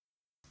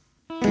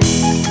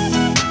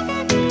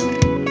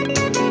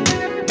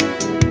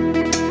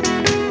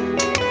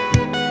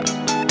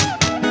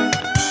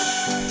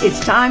It's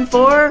time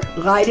for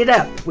Light It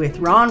Up with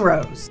Ron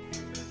Rose.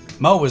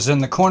 Mo is in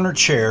the corner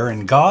chair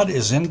and God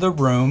is in the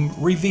room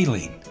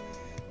revealing,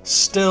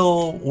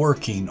 still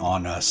working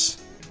on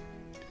us.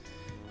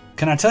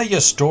 Can I tell you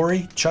a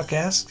story? Chuck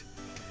asked.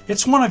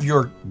 It's one of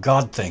your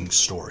God thing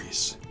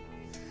stories.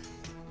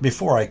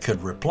 Before I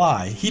could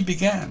reply, he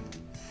began.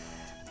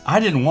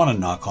 I didn't want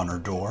to knock on her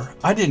door.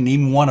 I didn't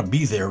even want to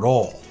be there at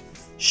all.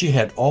 She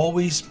had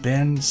always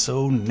been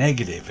so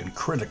negative and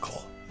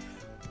critical.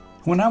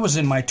 When I was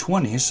in my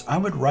 20s, I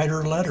would write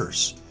her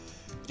letters.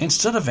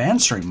 Instead of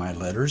answering my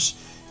letters,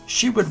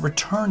 she would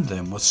return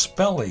them with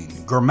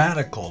spelling,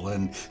 grammatical,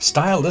 and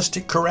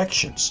stylistic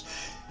corrections.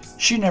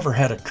 She never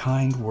had a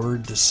kind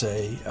word to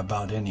say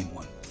about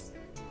anyone.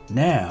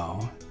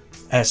 Now,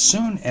 as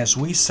soon as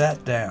we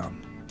sat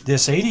down,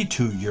 this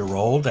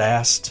 82-year-old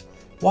asked,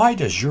 "Why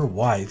does your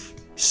wife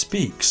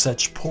speak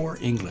such poor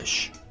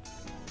English?"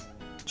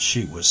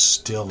 She was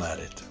still at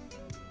it.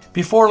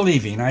 Before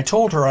leaving, I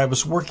told her I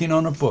was working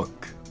on a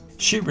book.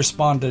 She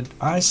responded,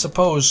 "I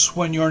suppose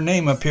when your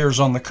name appears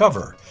on the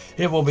cover,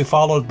 it will be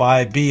followed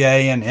by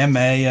BA and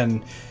MA,"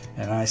 and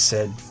I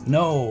said,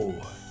 "No,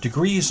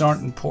 degrees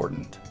aren't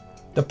important.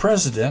 The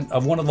president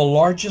of one of the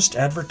largest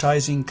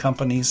advertising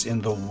companies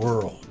in the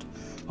world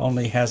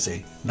only has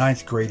a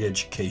 9th grade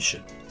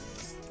education.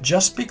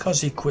 Just because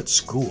he quit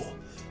school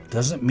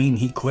doesn't mean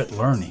he quit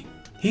learning.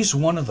 He's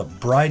one of the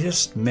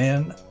brightest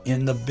men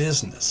in the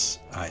business,"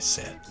 I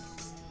said.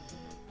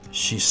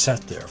 She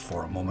sat there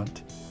for a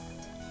moment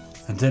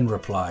and then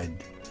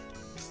replied,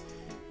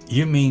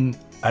 "You mean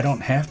I don't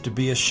have to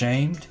be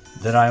ashamed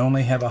that I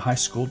only have a high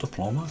school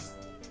diploma?"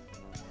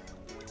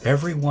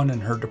 Everyone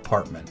in her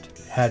department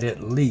had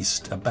at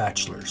least a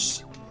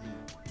bachelor's,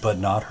 but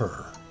not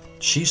her.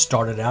 She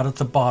started out at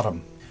the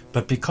bottom,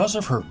 but because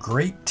of her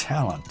great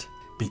talent,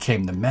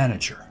 became the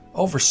manager,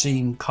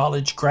 overseeing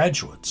college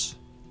graduates.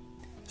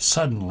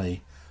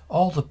 Suddenly,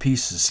 all the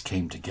pieces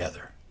came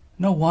together.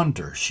 No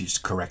wonder she's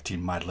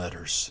correcting my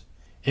letters.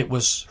 It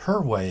was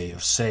her way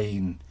of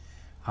saying,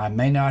 "I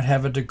may not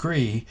have a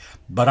degree,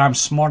 but I'm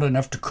smart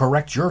enough to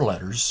correct your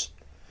letters."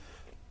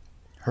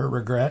 Her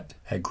regret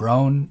had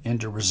grown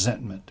into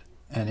resentment,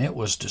 and it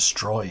was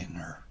destroying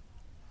her.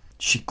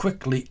 She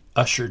quickly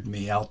ushered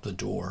me out the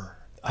door.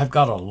 "I've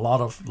got a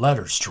lot of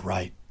letters to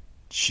write,"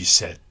 she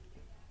said.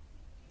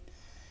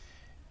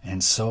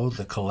 And so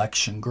the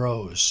collection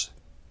grows.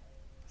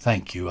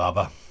 Thank you,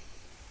 Abba.